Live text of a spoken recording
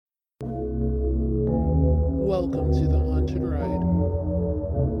Welcome to the Haunted Ride.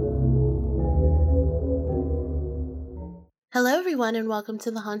 Hello, everyone, and welcome to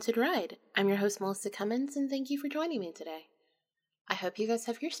the Haunted Ride. I'm your host, Melissa Cummins, and thank you for joining me today. I hope you guys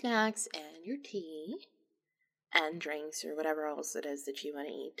have your snacks and your tea and drinks or whatever else it is that you want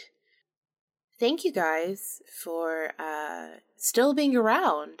to eat. Thank you guys for still being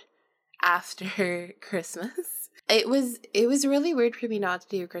around after Christmas. It was really weird for me not to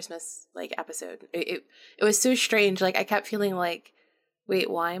do a Christmas episode. It was so strange. I kept feeling like, wait,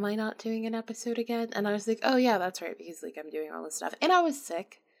 why am I not doing an episode again? And I was like, oh yeah, that's right, because I'm doing all this stuff. And I was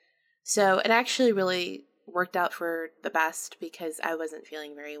sick. So it actually really worked out for the best because I wasn't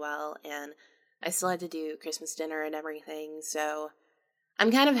feeling very well and I still had to do Christmas dinner and everything. So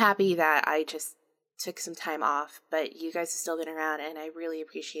I'm kind of happy that I just took some time off, but you guys have still been around and I really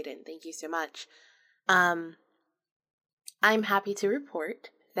appreciate it. And thank you so much. I'm happy to report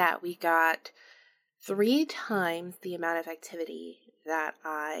that we got 3 times the amount of activity that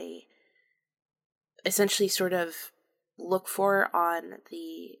I essentially sort of look for on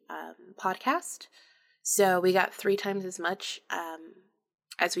the podcast. So we got 3 times as much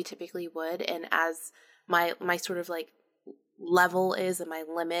as we typically would. And as my sort of level is and my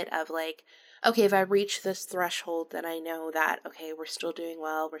limit of okay, if I reach this threshold, then I know that, okay, we're still doing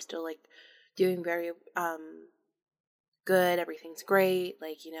well. We're still doing very good. Everything's great.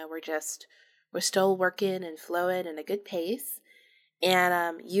 We're still working and flowing in a good pace.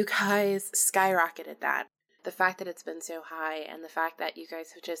 And you guys skyrocketed that. The fact that it's been so high and the fact that you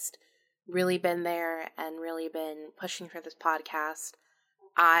guys have just really been there and really been pushing for this podcast,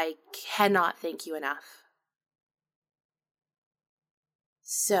 I cannot thank you enough.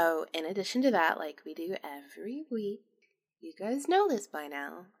 So, in addition to that, like we do every week, you guys know this by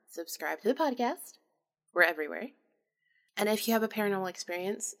now, subscribe to the podcast. We're everywhere. And if you have a paranormal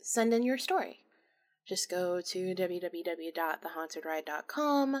experience, send in your story. Just go to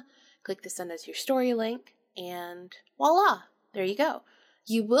www.thehauntedride.com, click the send us your story link, and voila, there you go.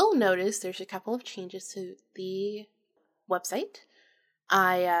 You will notice there's a couple of changes to the website.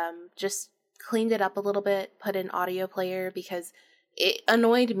 I just cleaned it up a little bit, put in audio player because it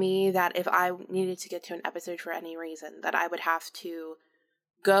annoyed me that if I needed to get to an episode for any reason, that I would have to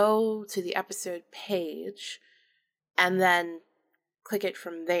go to the episode page and then click it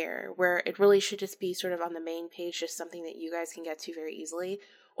from there, where it really should just be sort of on the main page, just something that you guys can get to very easily,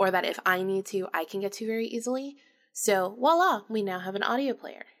 or that if I need to, I can get to very easily. So voila, we now have an audio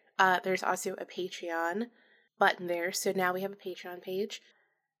player. There's also a Patreon button there, so now we have a Patreon page.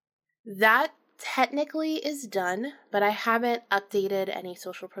 That technically is done, but I haven't updated any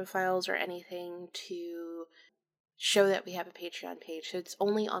social profiles or anything to show that we have a Patreon page. So it's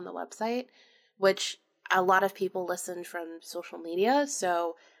only on the website, which a lot of people listen from social media,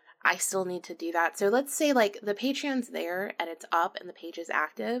 so I still need to do that. So let's say the Patreon's there and it's up and the page is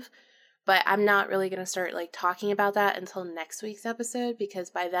active, but I'm not really going to start talking about that until next week's episode, because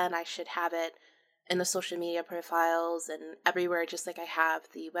by then I should have it in the social media profiles and everywhere, just like I have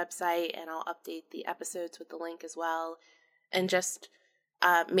the website, and I'll update the episodes with the link as well, and just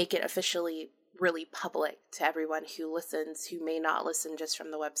make it officially really public to everyone who listens, who may not listen just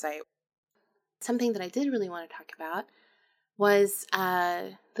from the website. Something that I did really want to talk about was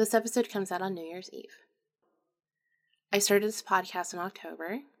this episode comes out on New Year's Eve. I started this podcast in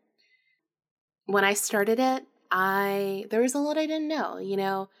October. When I started it, there was a lot I didn't know.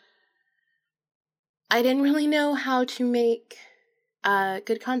 I didn't really know how to make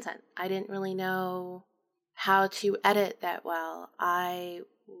good content. I didn't really know how to edit that well. I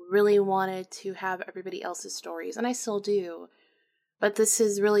really wanted to have everybody else's stories, and I still do. But this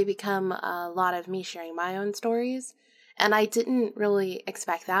has really become a lot of me sharing my own stories, and I didn't really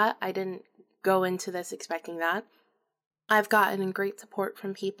expect that. I didn't go into this expecting that. I've gotten great support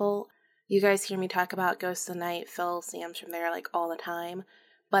from people. You guys hear me talk about Ghosts of the Night, Phil, Sam's from there all the time,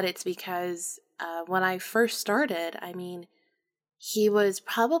 but it's because when I first started, he was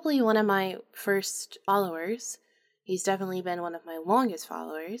probably one of my first followers. He's definitely been one of my longest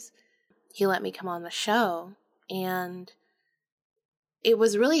followers. He let me come on the show, and it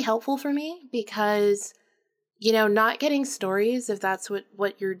was really helpful for me because, not getting stories, if that's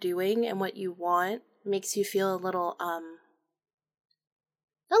what you're doing and what you want, makes you feel a little, not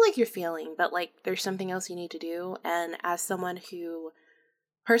like you're failing, but there's something else you need to do. And as someone who,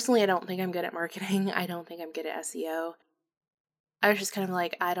 personally, I don't think I'm good at marketing. I don't think I'm good at SEO. I was just kind of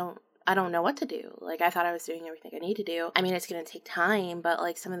I don't know what to do. I thought I was doing everything I need to do. It's going to take time,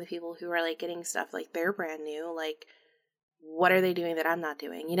 but some of the people who are getting stuff, they're brand new, what are they doing that I'm not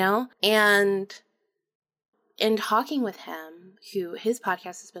doing, And in talking with him, who his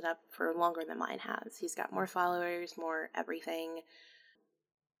podcast has been up for longer than mine has, he's got more followers, more everything.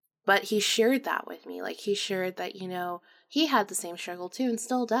 But he shared that with me. Like, he shared that, he had the same struggle too and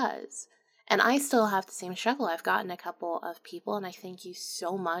still does. And I still have the same struggle. I've gotten a couple of people, and I thank you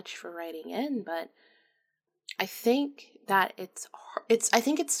so much for writing in, but I think that I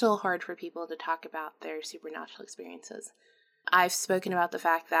think it's still hard for people to talk about their supernatural experiences. I've spoken about the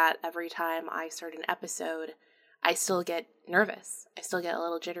fact that every time I start an episode, I still get nervous. I still get a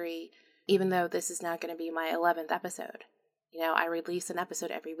little jittery, even though this is now going to be my 11th episode. I release an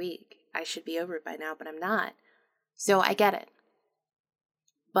episode every week. I should be over it by now, but I'm not. So I get it.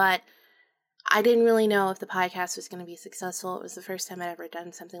 But I didn't really know if the podcast was going to be successful. It was the first time I'd ever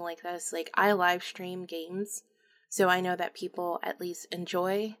done something like this. Like, I live stream games, so I know that people at least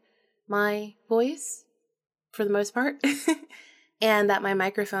enjoy my voice for the most part, and that my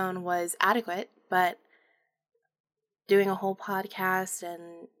microphone was adequate. But doing a whole podcast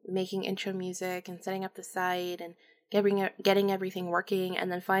and making intro music and setting up the site and getting everything working,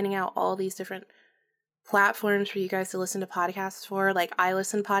 and then finding out all these different platforms for you guys to listen to podcasts for. Like, I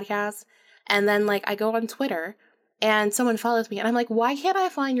listen to podcasts, and then like I go on Twitter and someone follows me and I'm like, why can't I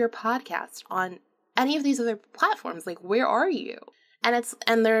find your podcast on any of these other platforms? Like, where are you?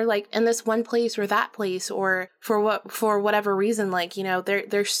 And they're like in this one place or that place, or for whatever reason, like,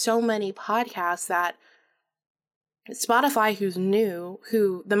 there's so many podcasts that Spotify,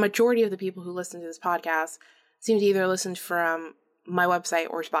 who the majority of the people who listen to this podcast seem to either listen from my website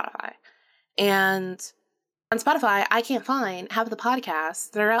or Spotify. And on Spotify, I can't find half of the podcasts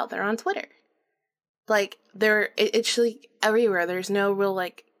that are out there on Twitter. Like, it's like everywhere. There's no real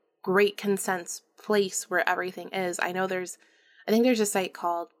like great consensus place where everything is. I think there's a site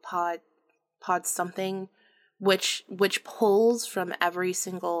called Pod something, which pulls from every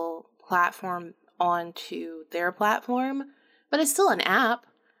single platform onto their platform, but it's still an app.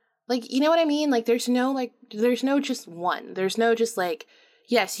 Like, you know what I mean? Like, there's no just one. There's no just like,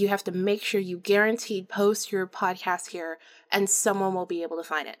 yes, you have to make sure you guaranteed post your podcast here and someone will be able to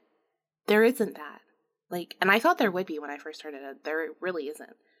find it. There isn't that. Like, and I thought there would be when I first started it. There really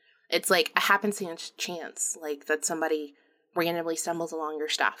isn't. It's like a happenstance chance, like that somebody randomly stumbles along your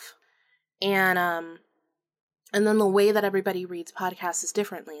stuff. And then the way that everybody reads podcasts is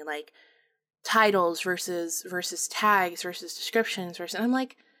differently, like titles versus tags versus descriptions versus, and I'm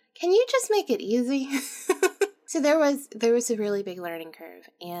like, can you just make it easy? So there was a really big learning curve,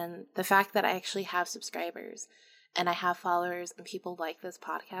 and the fact that I actually have subscribers and I have followers and people like this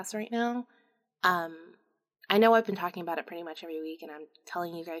podcast right now, I know I've been talking about it pretty much every week, and I'm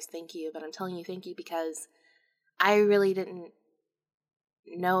telling you guys thank you, but I'm telling you thank you because I really didn't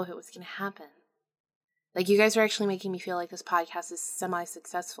know if it was going to happen. Like, you guys are actually making me feel like this podcast is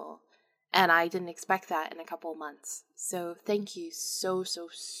semi-successful, and I didn't expect that in a couple of months. So thank you so, so,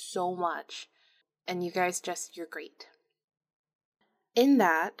 so much. And you guys you're great. In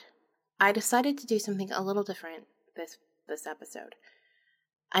that, I decided to do something a little different this episode.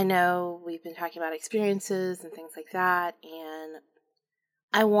 I know we've been talking about experiences and things like that, and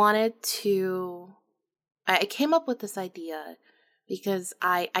I came up with this idea because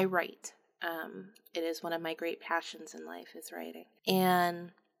I write. It is one of my great passions in life, is writing.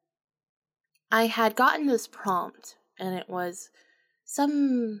 And I had gotten this prompt, and it was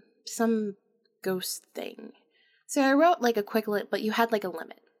some ghost thing. So I wrote like a quick but you had like a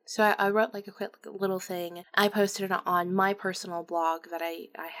limit. So I wrote like a quick little thing. I posted it on my personal blog that I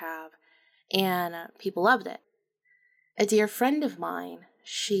have, and people loved it. A dear friend of mine,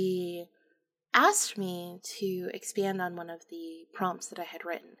 she asked me to expand on one of the prompts that I had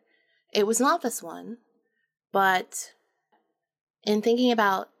written. It was not this one, but in thinking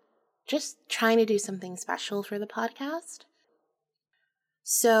about just trying to do something special for the podcast.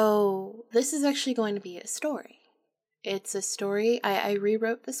 So this is actually going to be a story. It's a story. I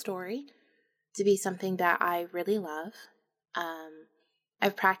rewrote the story to be something that I really love.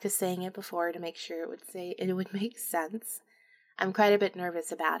 I've practiced saying it before to make sure it would make sense. I'm quite a bit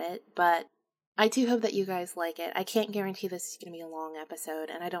nervous about it, but I do hope that you guys like it. I can't guarantee this is going to be a long episode,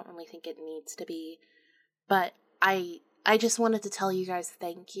 and I don't really think it needs to be, but I just wanted to tell you guys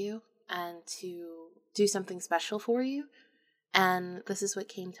thank you and to do something special for you. And this is what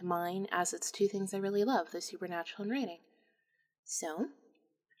came to mind, as it's two things I really love, the supernatural and writing. So,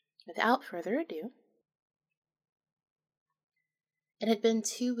 without further ado, it had been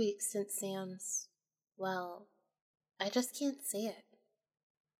 2 weeks since Sam's, well, I just can't say it.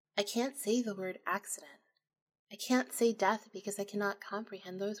 I can't say the word accident. I can't say death because I cannot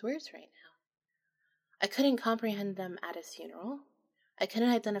comprehend those words right now. I couldn't comprehend them at his funeral. I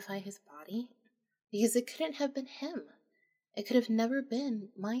couldn't identify his body. because it couldn't have been him. It could have never been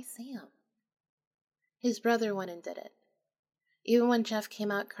my Sam. His brother went and did it. Even when Jeff came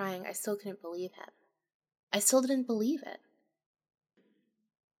out crying, I still couldn't believe him. I still didn't believe it.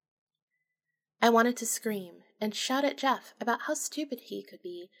 I wanted to scream and shout at Jeff about how stupid he could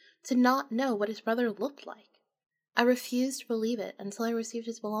be to not know what his brother looked like. I refused to believe it until I received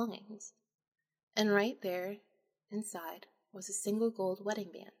his belongings. And right there, inside, was a single gold wedding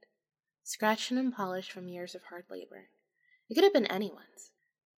band, scratched and polished from years of hard labor. It could have been anyone's.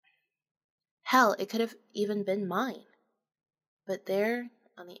 Hell, it could have even been mine. But there,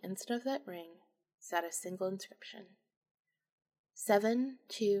 on the inside of that ring, sat a single inscription.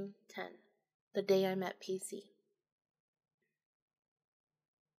 7/2/10, the day I met PC.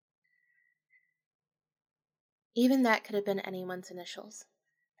 Even that could have been anyone's initials.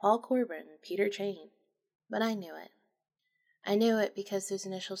 Paul Corbin, Peter Jane. But I knew it. I knew it because those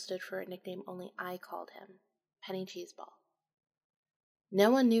initials stood for a nickname only I called him, Penny Cheeseball. No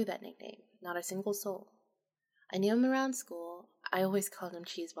one knew that nickname, not a single soul. I knew him around school. I always called him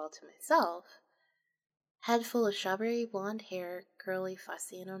Cheeseball to myself. Head full of strawberry blonde hair, curly,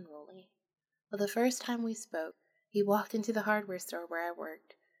 fussy, and unruly. But the first time we spoke, he walked into the hardware store where I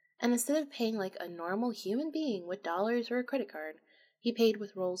worked, and instead of paying like a normal human being with dollars or a credit card, he paid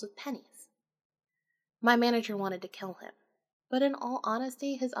with rolls of pennies. My manager wanted to kill him, but in all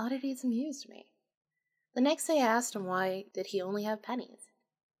honesty, his oddities amused me. The next day I asked him why did he only have pennies.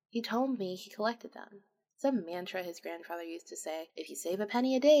 He told me he collected them. Some mantra his grandfather used to say, if you save a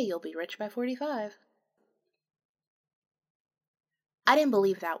penny a day, you'll be rich by 45. I didn't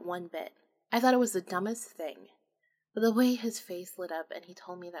believe that one bit. I thought it was the dumbest thing. But the way his face lit up and he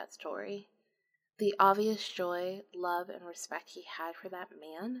told me that story, the obvious joy, love, and respect he had for that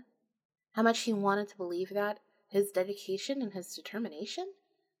man, how much he wanted to believe that, his dedication and his determination,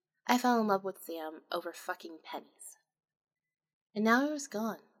 I fell in love with Sam over fucking pennies. And now he was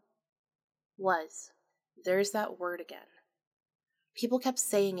gone. Was. There's that word again. People kept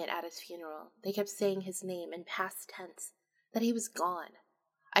saying it at his funeral. They kept saying his name in past tense, that he was gone.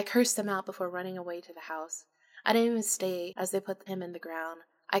 I cursed them out before running away to the house. I didn't even stay as they put him in the ground.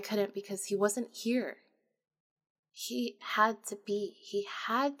 I couldn't because he wasn't here. He had to be. He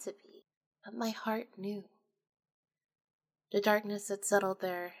had to be. But my heart knew. The darkness had settled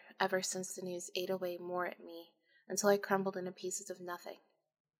there ever since the news ate away more at me until I crumbled into pieces of nothing.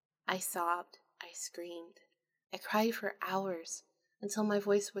 I sobbed. I screamed. I cried for hours until my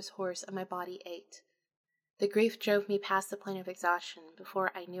voice was hoarse and my body ached. The grief drove me past the point of exhaustion.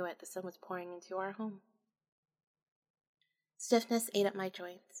 Before I knew it, the sun was pouring into our home. Stiffness ate at my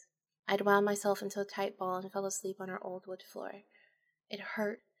joints. I'd wound myself into a tight ball and fell asleep on our old wood floor. It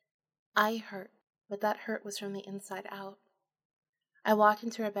hurt. I hurt, but that hurt was from the inside out. I walked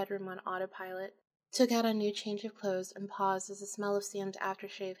into our bedroom on autopilot, took out a new change of clothes, and paused as the smell of Sam's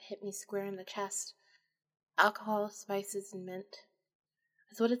aftershave hit me square in the chest. Alcohol, spices, and mint.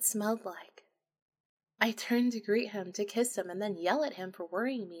 That's what it smelled like. I turned to greet him, to kiss him, and then yell at him for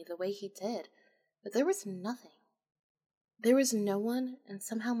worrying me the way he did. But there was nothing. There was no one, and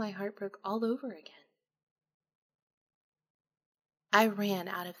somehow my heart broke all over again. I ran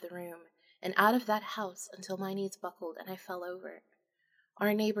out of the room, and out of that house until my knees buckled and I fell over.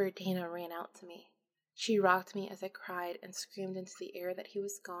 Our neighbor Dana ran out to me. She rocked me as I cried and screamed into the air that he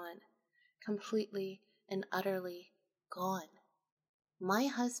was gone. Completely and utterly gone. My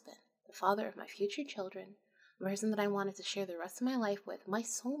husband, the father of my future children, the person that I wanted to share the rest of my life with, my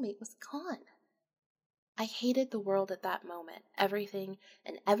soulmate, was gone. I hated the world at that moment, everything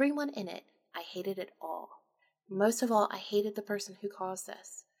and everyone in it. I hated it all. Most of all, I hated the person who caused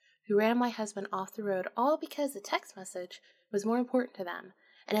this, who ran my husband off the road, all because a text message was more important to them,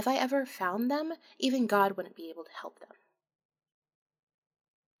 and if I ever found them, even God wouldn't be able to help them.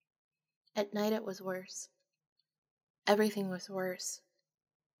 At night it was worse. Everything was worse.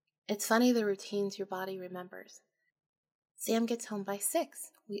 It's funny the routines your body remembers. Sam gets home by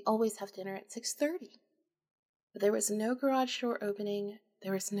 6. We always have dinner at 6:30. But there was no garage door opening,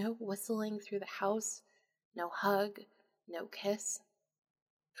 there was no whistling through the house, no hug, no kiss.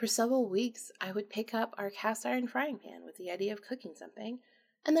 For several weeks, I would pick up our cast iron frying pan with the idea of cooking something,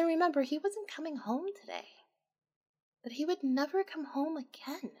 and then remember he wasn't coming home today. That he would never come home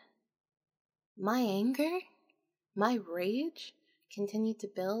again. My anger, my rage, continued to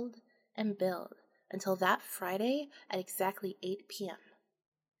build and build until that Friday at exactly 8 p.m.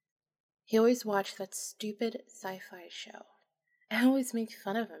 He always watched that stupid sci-fi show. I always made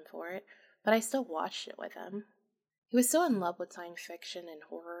fun of him for it, but I still watched it with him. He was so in love with science fiction and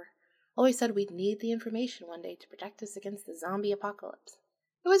horror. Always said we'd need the information one day to protect us against the zombie apocalypse.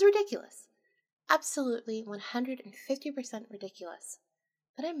 It was ridiculous. absolutely 150% ridiculous.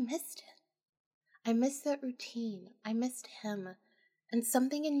 But I missed it. I missed that routine. I missed him. And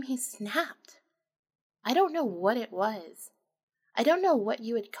something in me snapped. I don't know what it was. I don't know what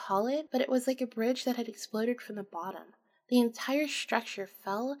you would call it, but it was like a bridge that had exploded from the bottom. The entire structure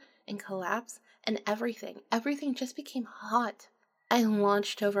fell and collapsed, and everything just became hot. I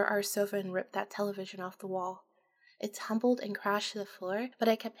launched over our sofa and ripped that television off the wall. It tumbled and crashed to the floor, but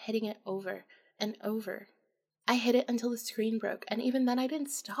I kept hitting it over and over. I hit it until the screen broke, and even then I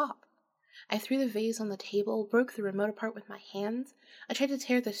didn't stop. I threw the vase on the table, broke the remote apart with my hands. I tried to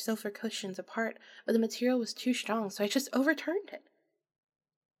tear the sofa cushions apart, but the material was too strong, so I just overturned it.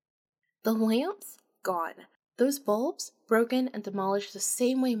 The lamps? Gone. Those bulbs? Broken and demolished the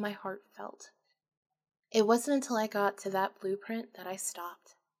same way my heart felt. It wasn't until I got to that blueprint that I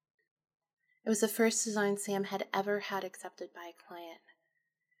stopped. It was the first design Sam had ever had accepted by a client.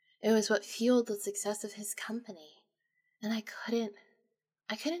 It was what fueled the success of his company. And I couldn't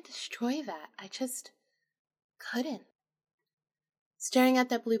destroy that. I just couldn't. Staring at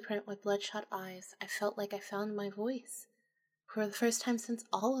that blueprint with bloodshot eyes, I felt like I found my voice. For the first time since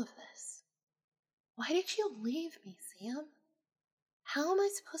all of this. Why did you leave me, Sam? How am I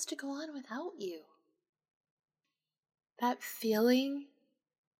supposed to go on without you? That feeling,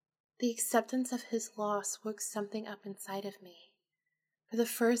 the acceptance of his loss, woke something up inside of me. For the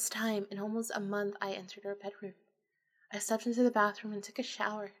first time in almost a month, I entered our bedroom. I stepped into the bathroom and took a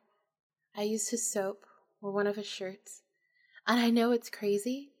shower. I used his soap, or one of his shirts. And I know it's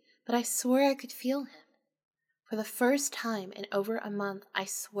crazy, but I swear I could feel him. For the first time in over a month, I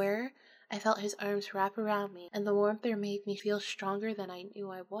swear I felt his arms wrap around me, and the warmth there made me feel stronger than I knew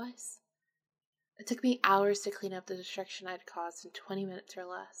I was. It took me hours to clean up the destruction I'd caused in 20 minutes or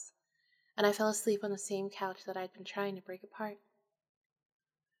less, and I fell asleep on the same couch that I'd been trying to break apart.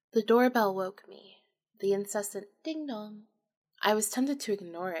 The doorbell woke me, the incessant ding-dong. I was tempted to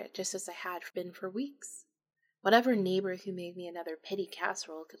ignore it, just as I had been for weeks. Whatever neighbor who made me another pity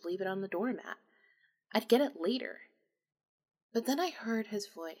casserole could leave it on the doormat. I'd get it later. But then I heard his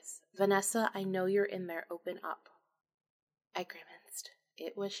voice. Vanessa, I know you're in there, open up. I grimaced.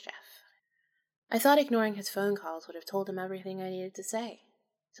 It was Jeff. I thought ignoring his phone calls would have told him everything I needed to say.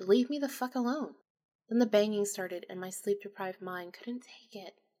 To leave me the fuck alone. Then the banging started and my sleep-deprived mind couldn't take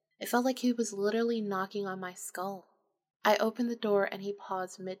it. It felt like he was literally knocking on my skull. I opened the door and he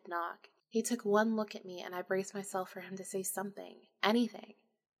paused mid-knock. He took one look at me and I braced myself for him to say something, anything.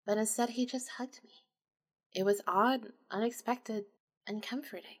 But instead he just hugged me. It was odd, unexpected, and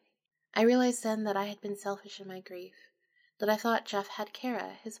comforting. I realized then that I had been selfish in my grief, that I thought Jeff had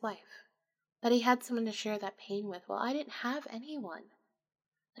Kara, his wife, that he had someone to share that pain with while I didn't have anyone,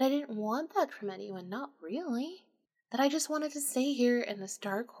 that I didn't want that from anyone, not really, that I just wanted to stay here in this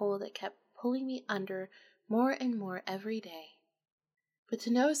dark hole that kept pulling me under more and more every day. But to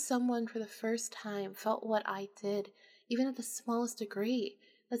know someone for the first time felt what I did, even at the smallest degree,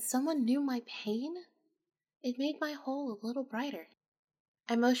 that someone knew my pain, it made my hole a little brighter.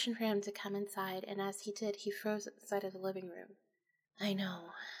 I motioned for him to come inside, and as he did, he froze at the side of the living room. I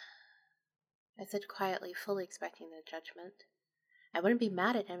know, I said quietly, fully expecting the judgment. I wouldn't be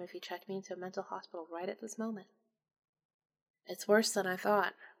mad at him if he checked me into a mental hospital right at this moment. It's worse than I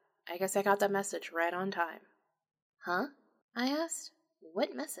thought. I guess I got that message right on time. Huh? I asked.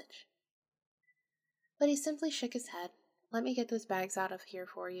 What message? But he simply shook his head. Let me get those bags out of here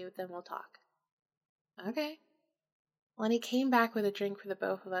for you, then we'll talk. Okay. When he came back with a drink for the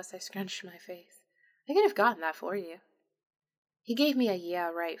both of us, I scrunched my face. I could have gotten that for you. He gave me a yeah,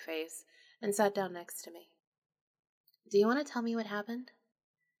 right face and sat down next to me. Do you want to tell me what happened?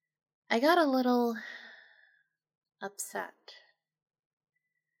 I got a little upset.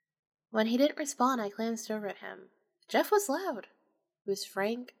 When he didn't respond, I glanced over at him. Jeff was loud. He was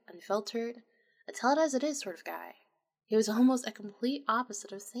frank, unfiltered, a tell-it-as-it-is sort of guy. He was almost a complete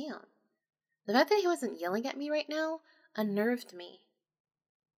opposite of Sam. The fact that he wasn't yelling at me right now unnerved me.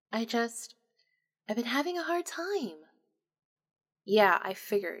 I've been having a hard time. Yeah, I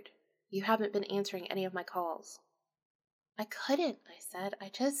figured. You haven't been answering any of my calls. I couldn't, I said.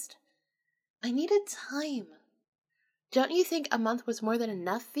 I needed time. Don't you think a month was more than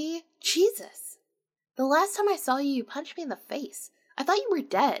enough, V? Jesus! The last time I saw you, you punched me in the face. I thought you were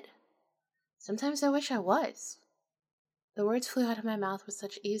dead. Sometimes I wish I was. The words flew out of my mouth with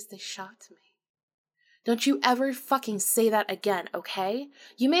such ease they shocked me. Don't you ever fucking say that again, okay?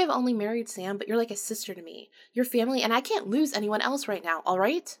 You may have only married Sam, but you're like a sister to me. You're family, and I can't lose anyone else right now,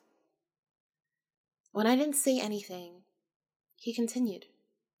 alright? When I didn't say anything, he continued.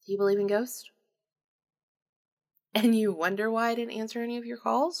 Do you believe in ghosts? And you wonder why I didn't answer any of your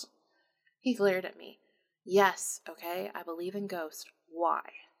calls? He glared at me. Yes, okay, I believe in ghosts. Why?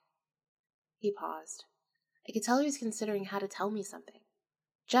 He paused. I could tell he was considering how to tell me something.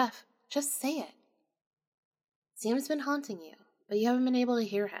 Jeff, just say it. Sam's been haunting you, but you haven't been able to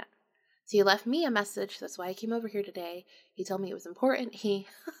hear him. So he left me a message, that's why I came over here today. He told me it was important.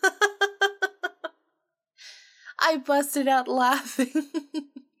 I busted out laughing.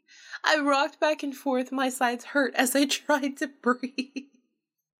 I rocked back and forth, my sides hurt as I tried to breathe.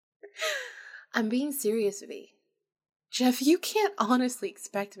 I'm being serious, V. Jeff, you can't honestly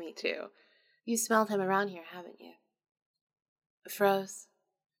expect me to. You smelled him around here, haven't you? I froze,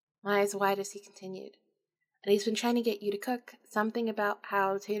 my eyes wide as he continued. And he's been trying to get you to cook something about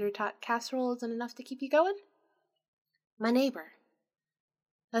how tater tot casserole isn't enough to keep you going? My neighbor.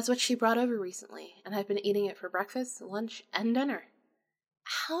 That's what she brought over recently, and I've been eating it for breakfast, lunch, and dinner.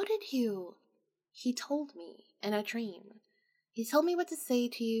 How did you? He told me in a dream. He told me what to say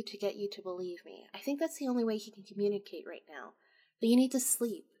to you to get you to believe me. I think that's the only way he can communicate right now. But you need to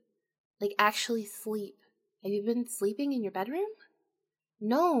sleep. Like, actually sleep. Have you been sleeping in your bedroom?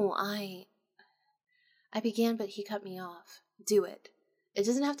 No, I began, but he cut me off. Do it. It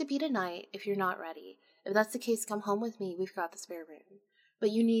doesn't have to be tonight if you're not ready. If that's the case, come home with me. We've got the spare room.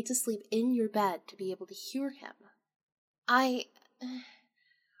 But you need to sleep in your bed to be able to hear him.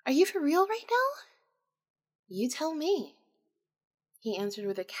 Are you for real right now? You tell me. He answered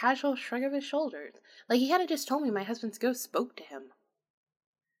with a casual shrug of his shoulders, like he hadn't just told me my husband's ghost spoke to him.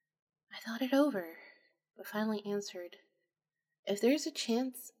 I thought it over, but finally answered, if there's a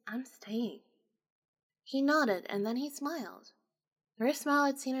chance, I'm staying. He nodded, and then he smiled. The first smile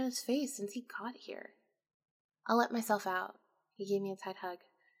I'd seen on his face since he got here. I'll let myself out. He gave me a tight hug.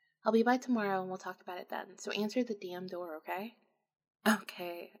 I'll be by tomorrow, and we'll talk about it then, so answer the damn door, okay?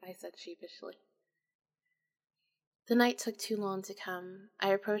 Okay, I said sheepishly. The night took too long to come. I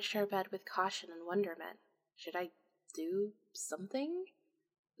approached our bed with caution and wonderment. Should I do something?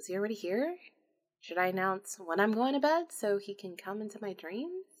 Was he already here? Should I announce when I'm going to bed so he can come into my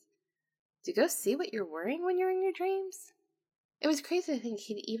dreams? Do ghosts see what you're wearing when you're in your dreams? It was crazy to think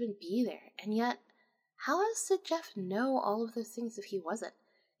he'd even be there, and yet, how else did Jeff know all of those things if he wasn't?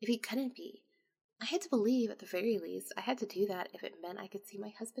 If he couldn't be? I had to believe, at the very least, I had to do that if it meant I could see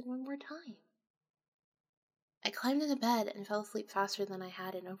my husband one more time. I climbed into bed and fell asleep faster than I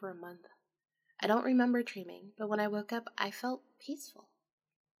had in over a month. I don't remember dreaming, but when I woke up, I felt peaceful.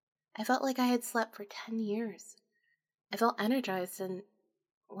 I felt like I had slept for 10 years. I felt energized and,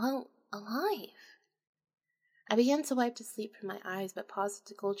 well, alive. I began to wipe the sleep from my eyes, but paused at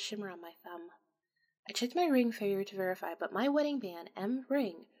the gold shimmer on my thumb. I checked my ring finger to verify, but my wedding band and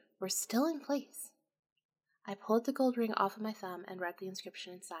ring were still in place. I pulled the gold ring off of my thumb and read the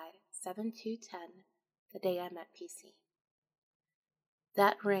inscription inside, 7210, the day I met PC.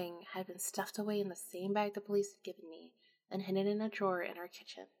 That ring had been stuffed away in the same bag the police had given me and hidden in a drawer in our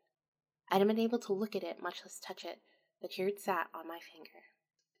kitchen. I hadn't been able to look at it, much less touch it, but here it sat on my finger.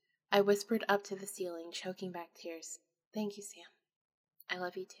 I whispered up to the ceiling, choking back tears. Thank you, Sam. I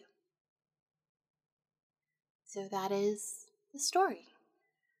love you too. So that is the story.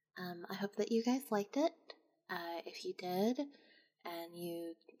 I hope that you guys liked it. If you did, and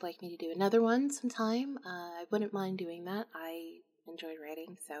you'd like me to do another one sometime, I wouldn't mind doing that. I enjoy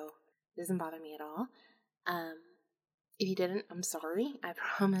writing, so it doesn't bother me at all. If you didn't, I'm sorry. I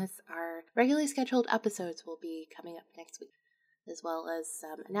promise our regularly scheduled episodes will be coming up next week, as well as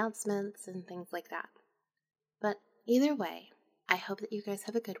some announcements and things like that. But either way, I hope that you guys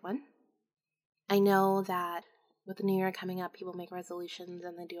have a good one. I know that with the new year coming up, people make resolutions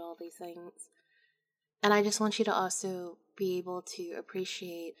and they do all these things. And I just want you to also be able to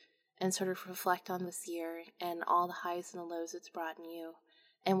appreciate and sort of reflect on this year and all the highs and the lows it's brought in you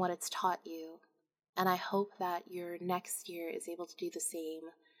and what it's taught you. And I hope that your next year is able to do the same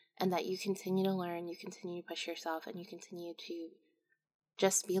and that you continue to learn, you continue to push yourself, and you continue to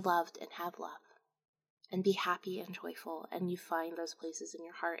just be loved and have love and be happy and joyful, and you find those places in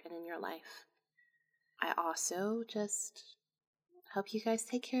your heart and in your life. I also just hope you guys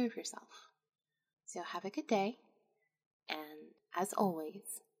take care of yourself. So have a good day, and as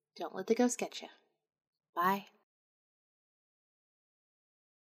always, don't let the ghost get you. Bye.